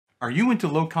Are you into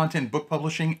low content book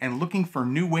publishing and looking for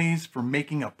new ways for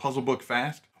making a puzzle book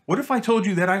fast? What if I told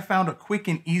you that I found a quick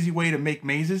and easy way to make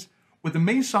mazes with the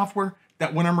maze software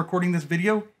that when I'm recording this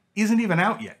video isn't even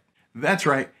out yet? That's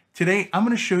right. Today I'm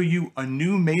going to show you a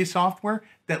new maze software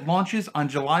that launches on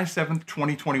July 7th,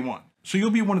 2021. So you'll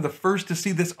be one of the first to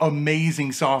see this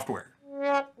amazing software.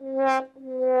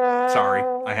 Sorry,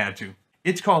 I had to.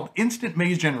 It's called Instant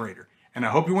Maze Generator, and I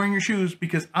hope you're wearing your shoes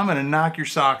because I'm going to knock your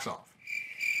socks off.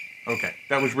 Okay,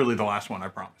 that was really the last one, I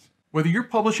promise. Whether you're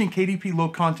publishing KDP low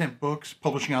content books,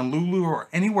 publishing on Lulu, or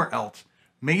anywhere else,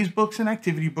 maze books and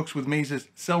activity books with mazes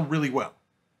sell really well.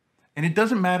 And it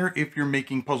doesn't matter if you're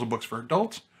making puzzle books for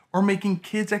adults or making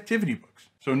kids activity books.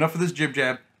 So enough of this jib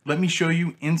jab, let me show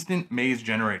you Instant Maze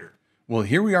Generator. Well,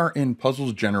 here we are in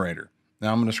Puzzles Generator.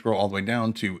 Now I'm going to scroll all the way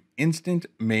down to Instant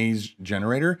Maze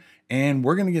Generator, and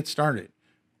we're going to get started.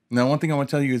 Now, one thing I want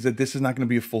to tell you is that this is not going to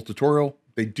be a full tutorial.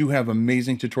 They do have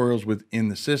amazing tutorials within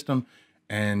the system,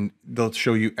 and they'll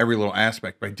show you every little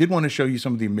aspect. But I did want to show you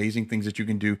some of the amazing things that you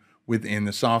can do within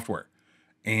the software.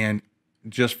 And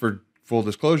just for full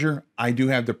disclosure, I do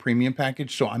have the premium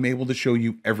package, so I'm able to show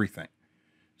you everything.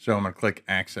 So I'm going to click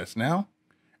Access Now.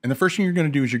 And the first thing you're going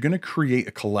to do is you're going to create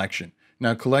a collection.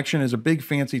 Now, collection is a big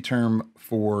fancy term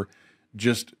for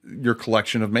just your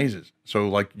collection of mazes. So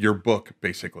like your book,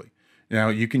 basically. Now,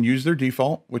 you can use their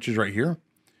default, which is right here,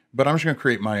 but I'm just going to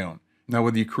create my own. Now,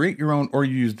 whether you create your own or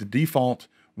you use the default,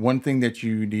 one thing that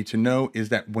you need to know is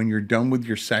that when you're done with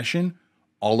your session,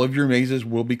 all of your mazes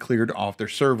will be cleared off their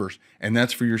servers. And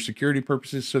that's for your security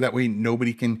purposes, so that way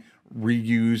nobody can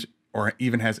reuse or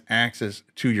even has access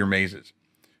to your mazes.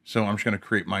 So I'm just going to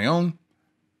create my own.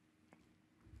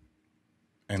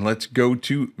 And let's go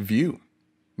to View.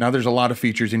 Now there's a lot of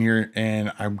features in here,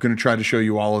 and I'm going to try to show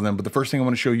you all of them. But the first thing I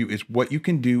want to show you is what you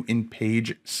can do in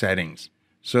page settings.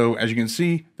 So as you can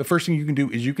see, the first thing you can do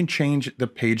is you can change the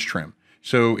page trim.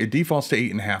 So it defaults to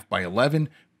 8.5 by 11,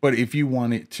 but if you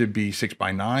want it to be 6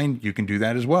 by 9, you can do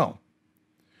that as well.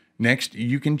 Next,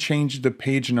 you can change the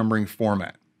page numbering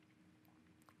format.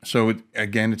 So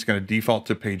again, it's going to default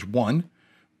to page 1,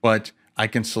 but I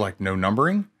can select no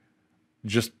numbering,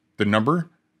 just the number,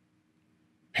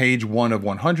 page 1 of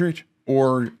 100,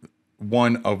 or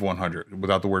 1 of 100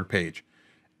 without the word page.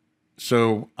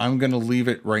 So I'm going to leave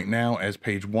it right now as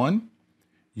page 1.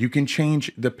 You can change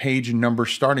the page number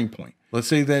starting point. Let's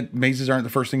say that mazes aren't the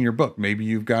first thing in your book. Maybe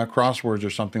you've got crosswords or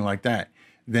something like that.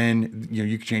 Then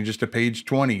you can change this to page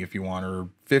 20 if you want, or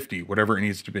 50, whatever it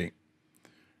needs to be.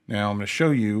 Now I'm going to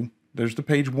show you, there's the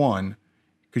page 1,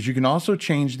 because you can also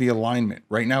change the alignment.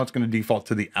 Right now it's going to default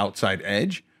to the outside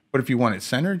edge, but if you want it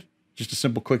centered, just a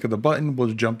simple click of the button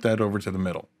will jump that over to the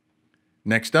middle.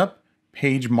 Next up,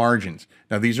 page margins.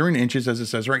 Now these are in inches, as it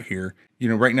says right here.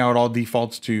 Right now it all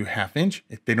defaults to 1/2 inch.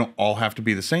 They don't all have to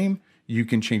be the same. You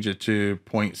can change it to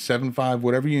 0.75,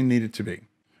 whatever you need it to be.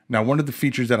 Now, one of the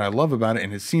features that I love about it,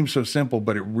 and it seems so simple,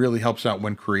 but it really helps out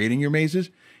when creating your mazes,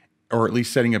 or at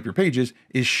least setting up your pages,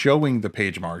 is showing the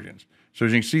page margins. So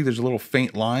as you can see, there's a little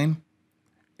faint line,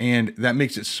 and that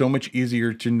makes it so much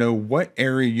easier to know what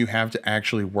area you have to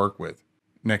actually work with.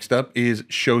 Next up is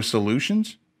show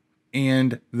solutions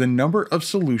and the number of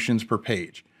solutions per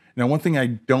page. Now, one thing I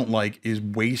don't like is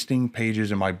wasting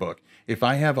pages in my book. If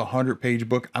I have a 100-page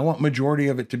book, I want majority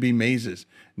of it to be mazes,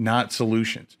 not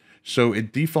solutions. So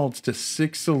it defaults to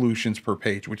 6 solutions per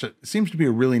page, which seems to be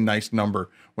a really nice number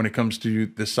when it comes to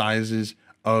the sizes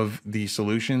of the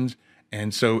solutions.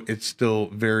 And so it's still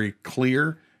very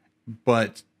clear,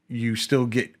 but you still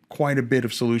get quite a bit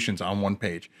of solutions on one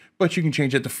page. But you can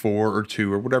change it to 4 or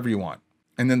 2 or whatever you want.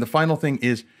 And then the final thing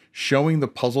is showing the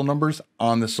puzzle numbers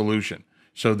on the solution.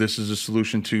 So this is a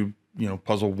solution to,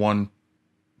 puzzle 1,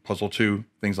 puzzle 2,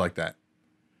 things like that.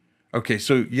 Okay,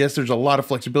 so yes, there's a lot of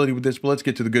flexibility with this, but let's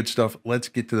get to the good stuff. Let's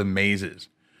get to the mazes.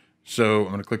 So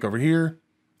I'm going to click over here,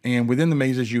 and within the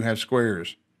mazes, you have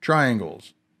squares,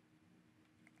 triangles,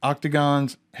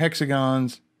 octagons,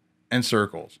 hexagons, and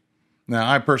circles. Now,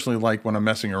 I personally like when I'm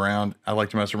messing around, I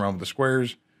like to mess around with the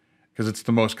squares because it's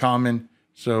the most common.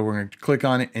 So we're going to click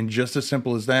on it, and just as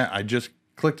simple as that, I just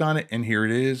clicked on it, and here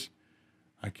it is.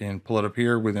 I can pull it up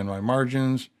here within my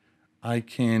margins. I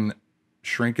can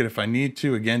shrink it if I need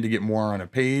to, again, to get more on a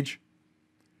page.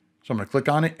 So I'm going to click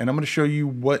on it, and I'm going to show you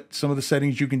what some of the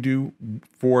settings you can do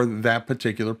for that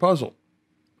particular puzzle.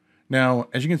 Now,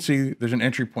 as you can see, there's an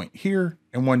entry point here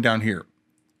and one down here.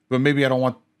 But maybe I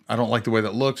don't like the way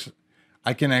that looks.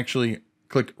 I can actually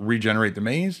click regenerate the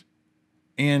maze,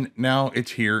 and now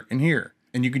it's here and here.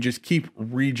 And you can just keep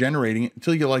regenerating it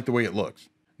until you like the way it looks.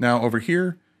 Now over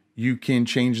here, you can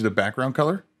change the background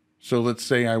color. So let's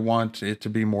say I want it to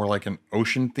be more like an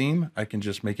ocean theme. I can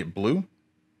just make it blue.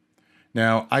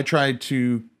 Now, I tried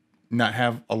to not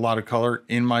have a lot of color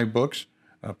in my books,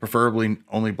 preferably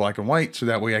only black and white, so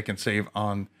that way I can save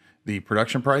on the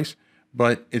production price,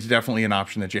 but it's definitely an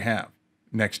option that you have.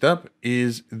 Next up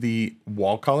is the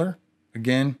wall color.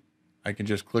 Again, I can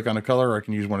just click on a color, or I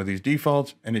can use one of these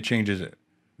defaults, and it changes it.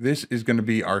 This is going to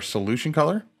be our solution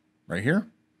color right here,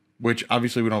 which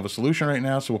obviously we don't have a solution right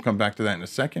now, so we'll come back to that in a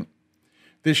second.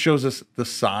 This shows us the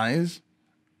size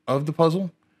of the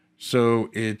puzzle. So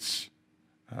it's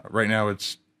right now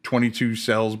it's 22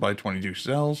 cells by 22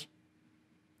 cells.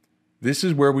 This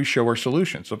is where we show our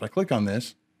solution. So if I click on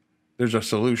this, there's a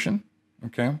solution.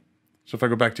 Okay. So if I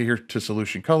go back to here to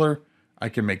solution color, I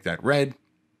can make that red.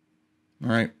 All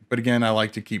right. But again, I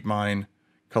like to keep mine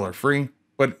color free,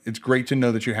 but it's great to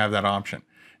know that you have that option.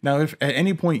 Now, if at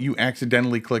any point you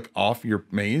accidentally click off your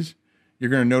maze, you're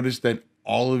going to notice that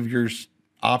all of your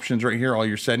options right here, all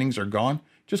your settings are gone.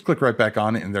 Just click right back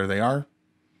on it and there they are.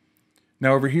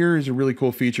 Now over here is a really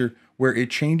cool feature where it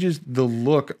changes the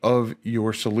look of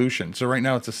your solution. So right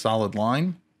now it's a solid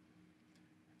line.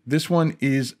 This one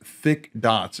is thick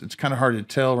dots. It's kind of hard to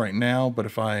tell right now, but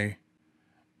if I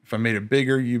made it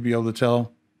bigger, you'd be able to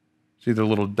tell. See the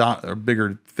little dot or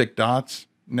bigger thick dots.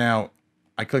 Now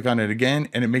I click on it again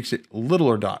and it makes it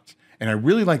littler dots. And I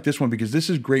really like this one because this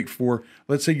is great for,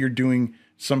 let's say you're doing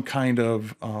some kind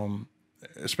of,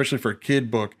 especially for a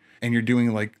kid book, and you're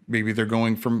doing like, maybe they're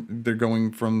going from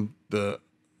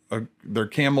their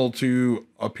camel to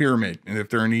a pyramid, and if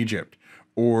they're in Egypt,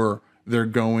 or they're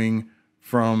going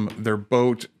from their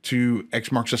boat to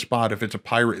X marks a spot if it's a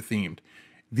pirate themed.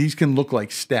 These can look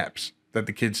like steps that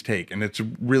the kids take, and it's a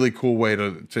really cool way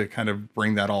to kind of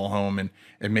bring that all home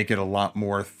and make it a lot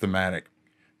more thematic.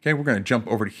 Okay, we're going to jump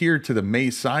over here to the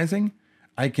maze sizing.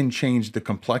 I can change the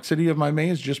complexity of my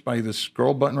maze just by the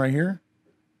scroll button right here.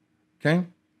 Okay,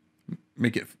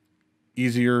 make it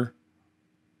easier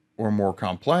or more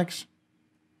complex.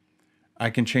 I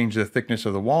can change the thickness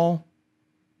of the wall.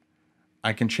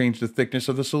 I can change the thickness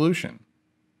of the solution,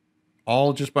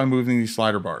 all just by moving these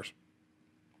slider bars.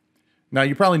 Now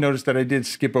you probably noticed that I did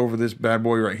skip over this bad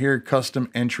boy right here,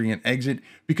 custom entry and exit,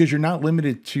 because you're not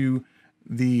limited to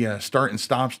the start and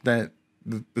stops that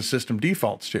the system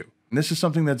defaults to. And this is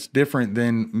something that's different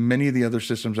than many of the other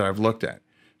systems that I've looked at.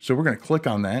 So we're going to click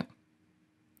on that.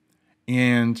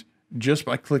 And just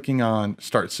by clicking on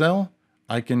start cell,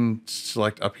 I can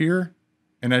select up here.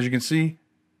 And as you can see,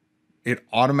 it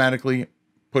automatically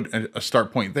put a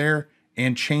start point there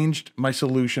and changed my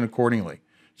solution accordingly.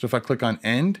 So if I click on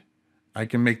end, I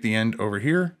can make the end over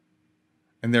here.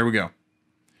 And there we go.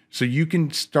 So you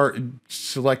can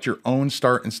select your own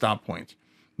start and stop points.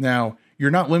 Now, you're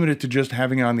not limited to just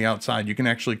having it on the outside. You can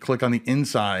actually click on the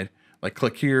inside, like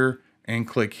click here and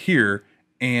click here,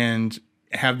 and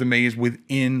have the maze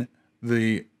within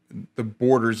the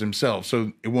borders themselves.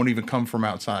 So it won't even come from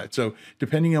outside. So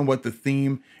depending on what the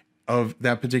theme of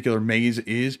that particular maze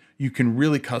is, you can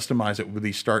really customize it with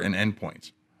these start and end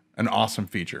points. An awesome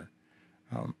feature.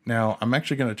 Now I'm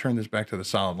actually going to turn this back to the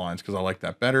solid lines because I like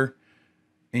that better.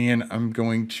 And I'm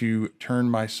going to turn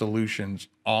my solutions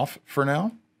off for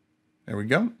now. There we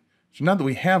go. So now that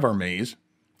we have our maze,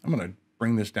 I'm going to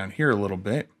bring this down here a little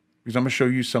bit because I'm going to show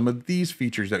you some of these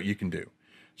features that you can do.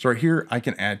 So right here, I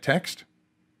can add text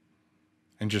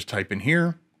and just type in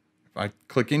here. If I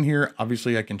click in here,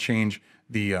 obviously I can change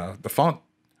the font.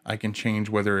 I can change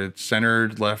whether it's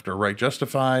centered, left, or right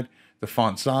justified, the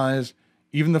font size,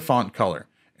 even the font color.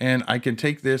 And I can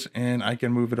take this and I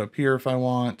can move it up here if I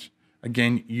want.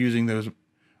 Again, using those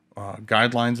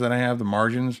guidelines that I have, the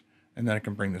margins, and then I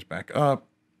can bring this back up.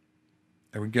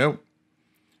 There we go.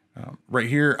 Right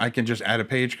here, I can just add a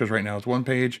page because right now it's one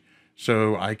page.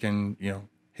 So I can,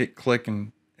 hit click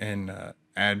and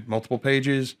add multiple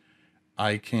pages.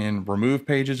 I can remove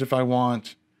pages if I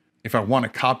want. If I want to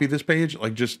copy this page,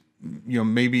 like just,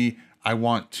 maybe I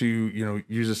want to,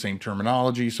 use the same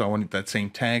terminology. So I want that same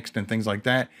text and things like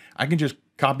that. I can just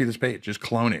copy this page, just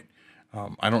clone it.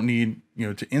 I don't need,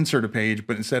 to insert a page,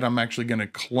 but instead I'm actually going to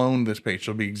clone this page.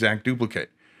 So it'll be exact duplicate.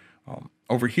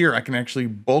 Over here, I can actually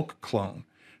bulk clone.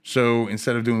 So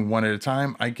instead of doing one at a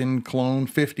time, I can clone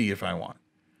 50 if I want.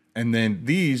 And then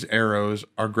these arrows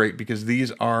are great because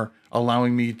these are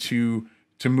allowing me to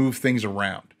move things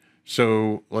around.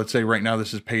 So let's say right now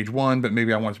this is page 1, but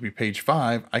maybe I want it to be page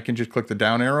 5. I can just click the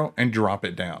down arrow and drop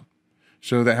it down.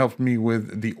 So that helps me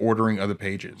with the ordering of the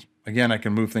pages. Again, I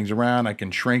can move things around. I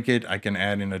can shrink it. I can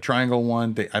add in a triangle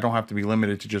one. I don't have to be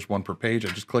limited to just one per page. I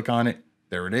just click on it.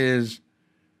 There it is.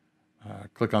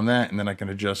 Click on that, and then I can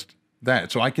adjust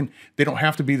that. So they don't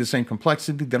have to be the same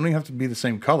complexity. They don't even have to be the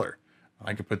same color.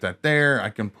 I can put that there. I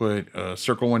can put a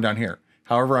circle one down here,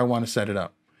 however I want to set it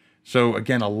up. So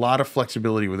again, a lot of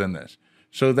flexibility within this.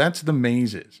 So that's the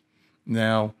mazes.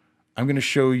 Now I'm going to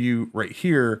show you right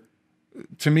here,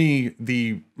 to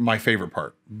me, my favorite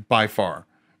part by far,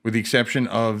 with the exception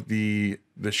of the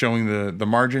showing the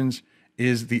margins,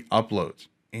 is the uploads.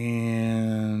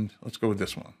 And let's go with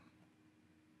this one.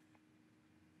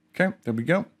 Okay, there we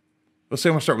go. Let's say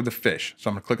I want to start with the fish. So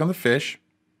I'm going to click on the fish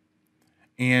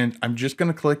and I'm just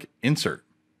going to click insert.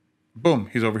 Boom,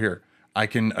 he's over here. I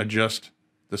can adjust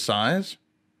the size.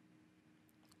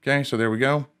 Okay, so there we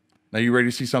go. Now you ready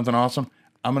to see something awesome?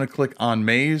 I'm going to click on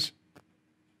maze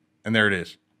and there it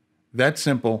is. That's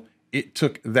simple. It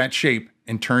took that shape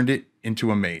and turned it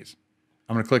into a maze.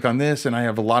 I'm going to click on this and I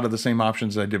have a lot of the same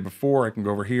options I did before. I can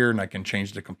go over here and I can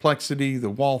change the complexity, the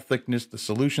wall thickness, the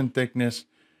solution thickness,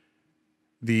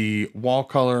 the wall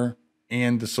color,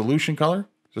 and the solution color.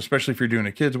 So especially if you're doing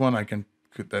a kid's one, I can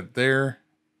put that there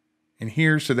and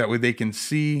here so that way they can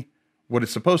see what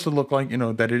it's supposed to look like,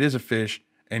 that it is a fish.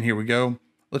 And here we go.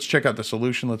 Let's check out the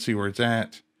solution. Let's see where it's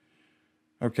at.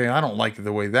 Okay, I don't like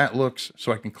the way that looks.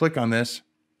 So I can click on this.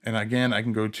 And again, I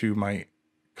can go to my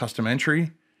custom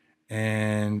entry.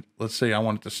 And let's say I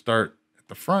want it to start at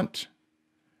the front.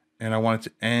 And I want it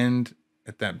to end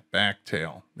at that back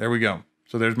tail. There we go.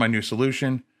 So there's my new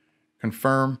solution.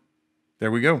 Confirm.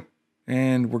 There we go.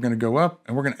 And we're going to go up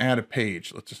and we're going to add a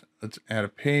page. Let's add a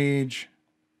page.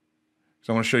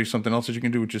 So I want to show you something else that you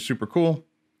can do, which is super cool.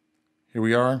 Here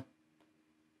we are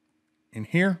in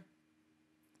here.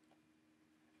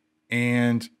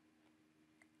 And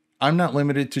I'm not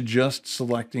limited to just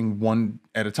selecting one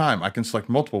at a time. I can select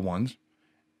multiple ones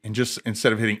and just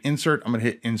instead of hitting insert, I'm going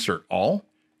to hit insert all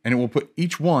and it will put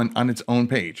each one on its own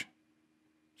page.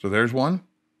 So there's one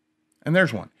and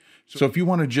there's one. So if you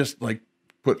want to just like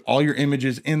put all your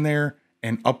images in there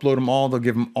and upload them all, they'll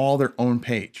give them all their own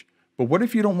page. But what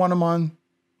if you don't want them on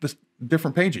the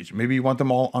different pages? Maybe you want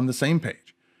them all on the same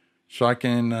page. So I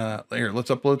can, here,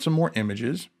 let's upload some more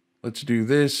images. Let's do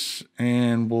this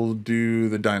and we'll do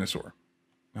the dinosaur.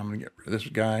 I'm going to get rid of this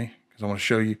guy because I want to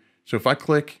show you. So if I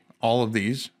click all of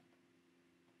these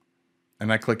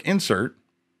and I click insert,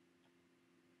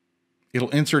 it'll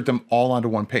insert them all onto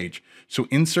one page. So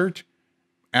insert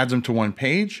adds them to one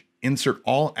page. Insert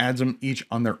all adds them each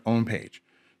on their own page.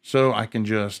 So I can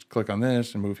just click on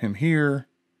this and move him here,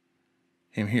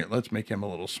 him here. Let's make him a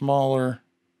little smaller.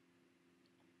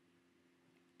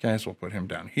 Okay, so we'll put him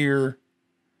down here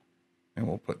and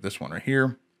we'll put this one right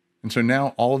here. And so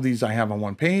now all of these I have on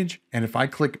one page. And if I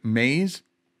click maze,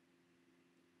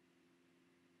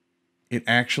 it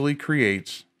actually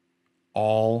creates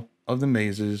all of the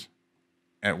mazes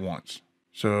at once.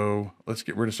 So let's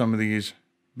get rid of some of these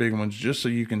big ones just so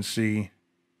you can see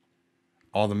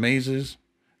all the mazes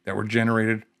that were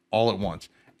generated all at once.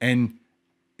 And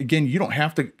again, you don't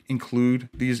have to include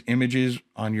these images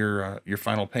on your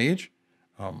final page.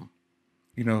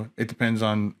 It depends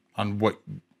on what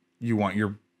you want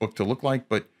your book to look like,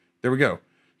 but there we go.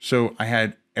 So I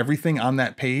had everything on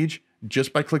that page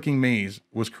just by clicking maze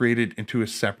was created into a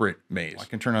separate maze. I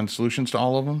can turn on solutions to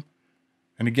all of them.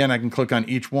 And again, I can click on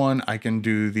each one. I can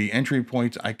do the entry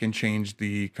points. I can change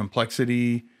the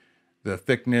complexity, the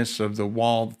thickness of the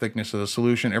wall, the thickness of the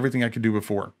solution, everything I could do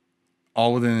before,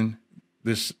 all within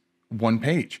this one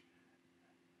page.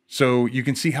 So you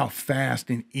can see how fast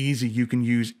and easy you can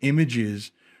use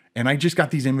images. And I just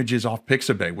got these images off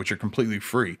Pixabay, which are completely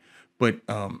free, but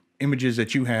images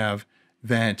that you have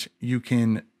that you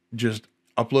can just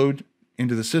upload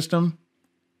into the system,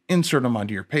 insert them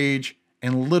onto your page,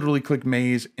 and literally click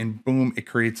maze and boom, it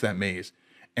creates that maze.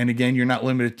 And again, you're not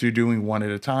limited to doing one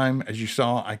at a time. As you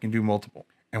saw, I can do multiple.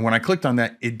 And when I clicked on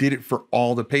that, it did it for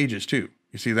all the pages too.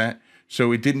 You see that?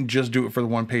 So it didn't just do it for the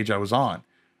one page I was on.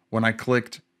 When I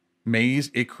clicked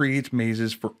maze, it creates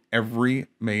mazes for every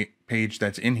page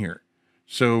that's in here.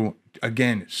 So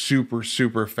again, super,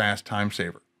 super fast time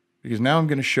saver. Because now I'm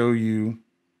going to show you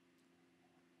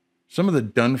some of the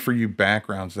done for you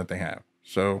backgrounds that they have.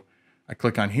 So I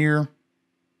click on here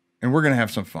and we're going to have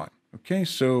some fun. Okay,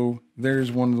 so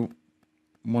there's one of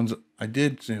the ones I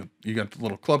did. So you got the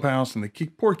little clubhouse and the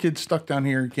poor kid's stuck down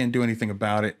here. You can't do anything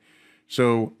about it.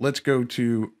 So let's go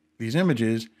to these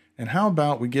images. And how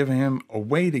about we give him a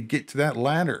way to get to that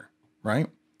ladder, right?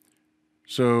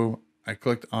 So I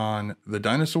clicked on the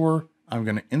dinosaur. I'm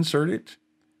going to insert it.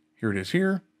 Here it is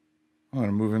here. I'm going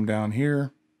to move him down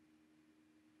here.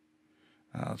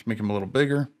 Let's make him a little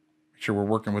bigger. Make sure we're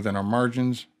working within our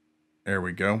margins. There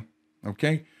we go.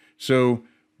 Okay. So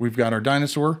we've got our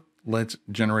dinosaur. Let's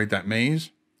generate that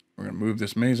maze. We're going to move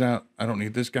this maze out. I don't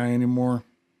need this guy anymore.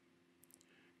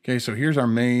 Okay, so here's our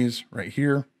maze right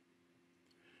here.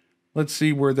 Let's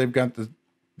see where they've got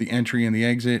the entry and the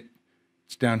exit.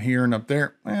 It's down here and up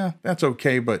there. Yeah, that's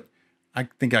okay, but I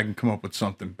think I can come up with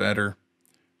something better.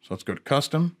 So let's go to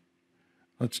custom.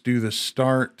 Let's do the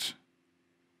start.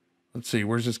 Let's see,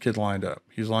 where's this kid lined up?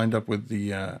 He's lined up with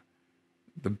the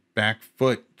back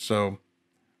foot. So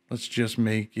let's just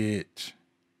make it,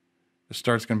 the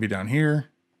start's going to be down here.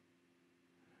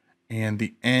 And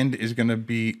the end is going to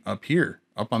be up here,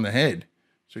 up on the head.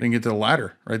 So you can get to the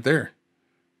ladder right there.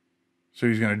 So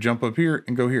he's going to jump up here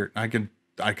and go here. I could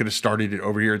have started it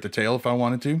over here at the tail if I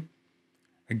wanted to.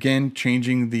 Again,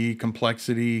 changing the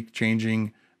complexity,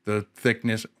 changing the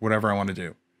thickness, whatever I want to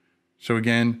do. So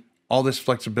again, all this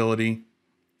flexibility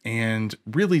and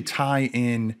really tie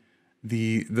in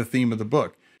the theme of the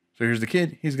book. So here's the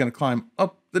kid. He's going to climb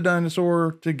up the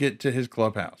dinosaur to get to his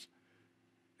clubhouse.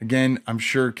 Again, I'm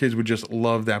sure kids would just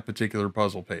love that particular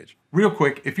puzzle page. Real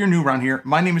quick, if you're new around here,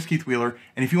 my name is Keith Wheeler,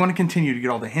 and if you want to continue to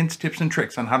get all the hints, tips, and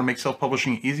tricks on how to make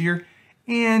self-publishing easier,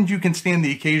 and you can stand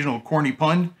the occasional corny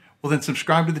pun, well then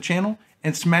subscribe to the channel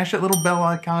and smash that little bell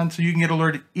icon so you can get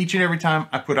alerted each and every time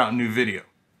I put out a new video.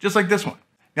 Just like this one.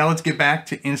 Now let's get back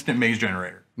to Instant Maze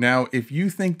Generator. Now, if you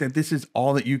think that this is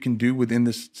all that you can do within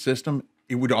this system,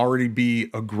 it would already be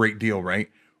a great deal,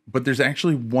 right? But there's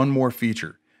actually one more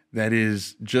feature that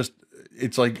is just,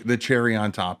 it's like the cherry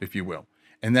on top, if you will.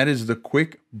 And that is the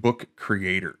Quick Book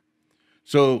Creator.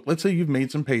 So let's say you've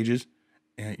made some pages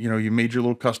and, you know, you made your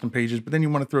little custom pages, but then you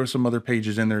want to throw some other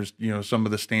pages in. There's, you know, some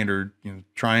of the standard, you know,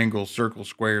 triangles, circles,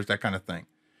 squares, that kind of thing.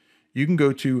 You can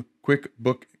go to Quick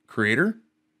Book Creator,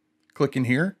 click in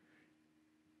here,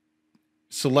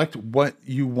 select what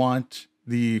you want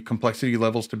the complexity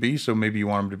levels to be. So maybe you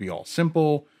want them to be all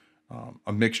simple,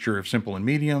 a mixture of simple and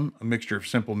medium, a mixture of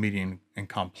simple, medium, and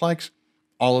complex,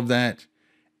 all of that.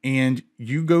 And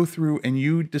you go through and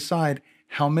you decide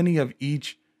how many of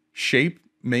each shape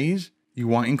maze you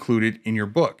want included in your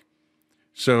book.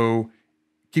 So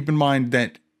keep in mind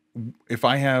that if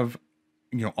I have,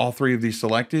 you know, all three of these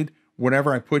selected,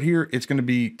 whatever I put here, it's going to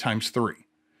be ×3.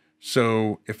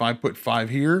 So if I put 5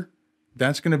 here,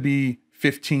 that's going to be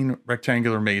 15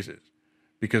 rectangular mazes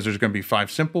because there's going to be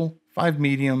 5 simple, 5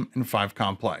 medium, and 5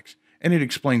 complex. And it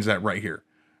explains that right here.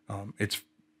 It's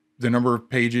the number of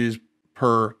pages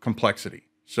per complexity.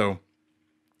 So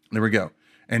there we go.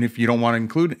 And if you don't want to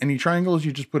include any triangles,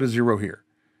 you just put a 0 here.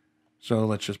 So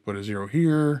let's just put a 0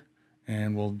 here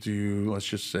and we'll do, let's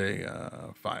just say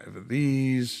 5 of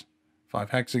these, 5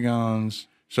 hexagons.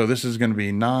 So this is going to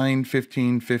be 9,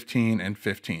 15, 15, and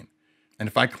 15. And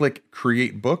if I click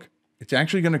Create Book, it's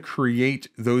actually going to create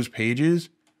those pages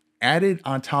added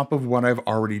on top of what I've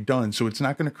already done. So it's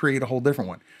not going to create a whole different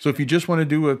one. So if you just want to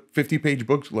do a 50-page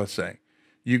book, let's say,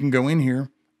 you can go in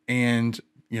here and,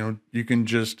 you know, you can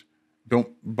just don't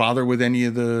bother with any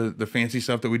of the fancy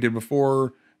stuff that we did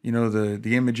before, you know,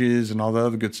 the images and all the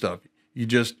other good stuff. You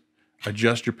just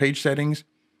adjust your page settings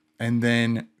and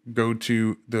then go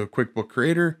to the Quick Book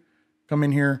Creator, come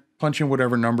in here, punch in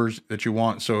whatever numbers that you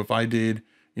want. So if I did,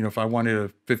 you know, if I wanted a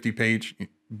 50-page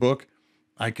book,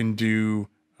 I can do,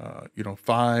 you know,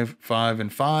 5, 5,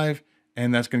 and 5,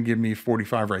 and that's going to give me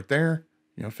 45 right there.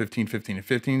 You know, 15, 15, and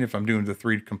 15 if I'm doing the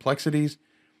 3 complexities.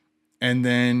 And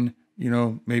then, you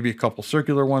know, maybe a couple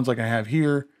circular ones like I have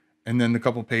here, and then a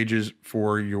couple pages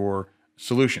for your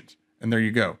solutions. And there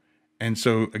you go. And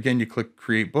so again, you click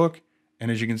Create Book,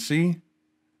 and as you can see,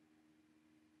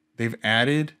 they've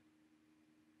added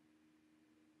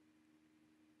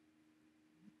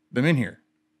them in here.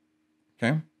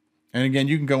 Okay. And again,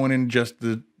 you can go in and adjust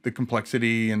the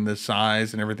complexity and the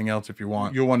size and everything else if you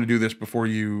want. You'll want to do this before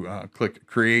you click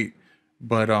Create,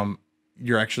 but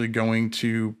you're actually going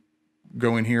to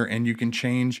go in here and you can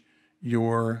change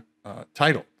your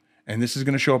title. And this is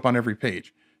going to show up on every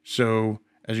page. So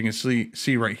as you can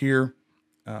see right here,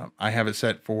 I have it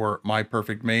set for My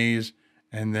Perfect Maze,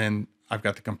 and then I've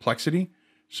got the complexity.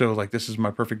 So like this is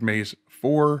My Perfect Maze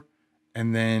 4,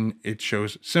 and then it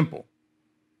shows simple.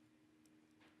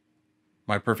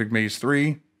 My Perfect Maze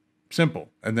 3, simple.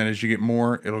 And then as you get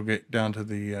more, it'll get down to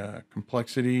the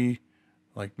complexity,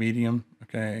 like medium.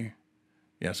 Okay.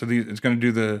 Yeah. So it's going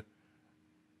to do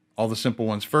all the simple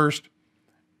ones first,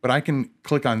 but I can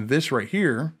click on this right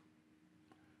here.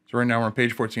 So right now we're on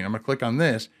page 14. I'm going to click on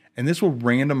this, and this will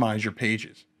randomize your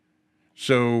pages.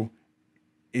 So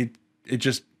it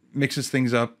just mixes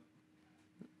things up.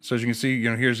 So as you can see, you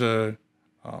know, here's a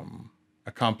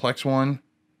complex one,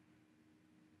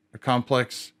 a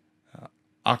complex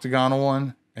octagonal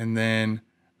one, and then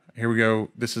here we go.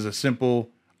 This is a simple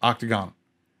octagon.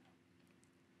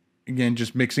 again,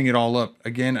 just mixing it all up.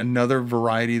 Again, another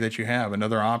variety that you have,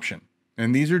 another option.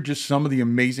 And these are just some of the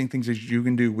amazing things that you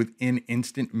can do within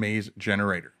Instant Maze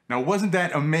Generator. Now, wasn't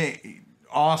that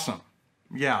awesome?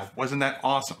 Yeah, wasn't that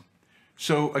awesome?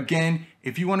 So again,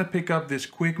 if you want to pick up this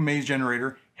quick maze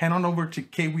generator, head on over to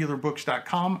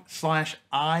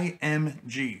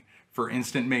kwheelerbooks.com/IMG for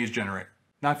Instant Maze Generator.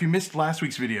 Now, if you missed last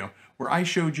week's video where I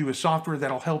showed you a software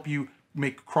that'll help you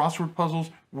make crossword puzzles,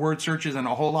 word searches, and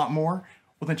a whole lot more,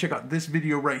 well then check out this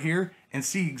video right here and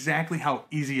see exactly how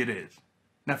easy it is.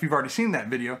 Now, if you've already seen that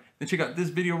video, then check out this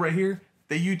video right here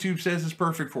that YouTube says is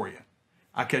perfect for you.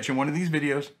 I'll catch you in one of these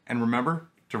videos, and remember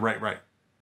to write right.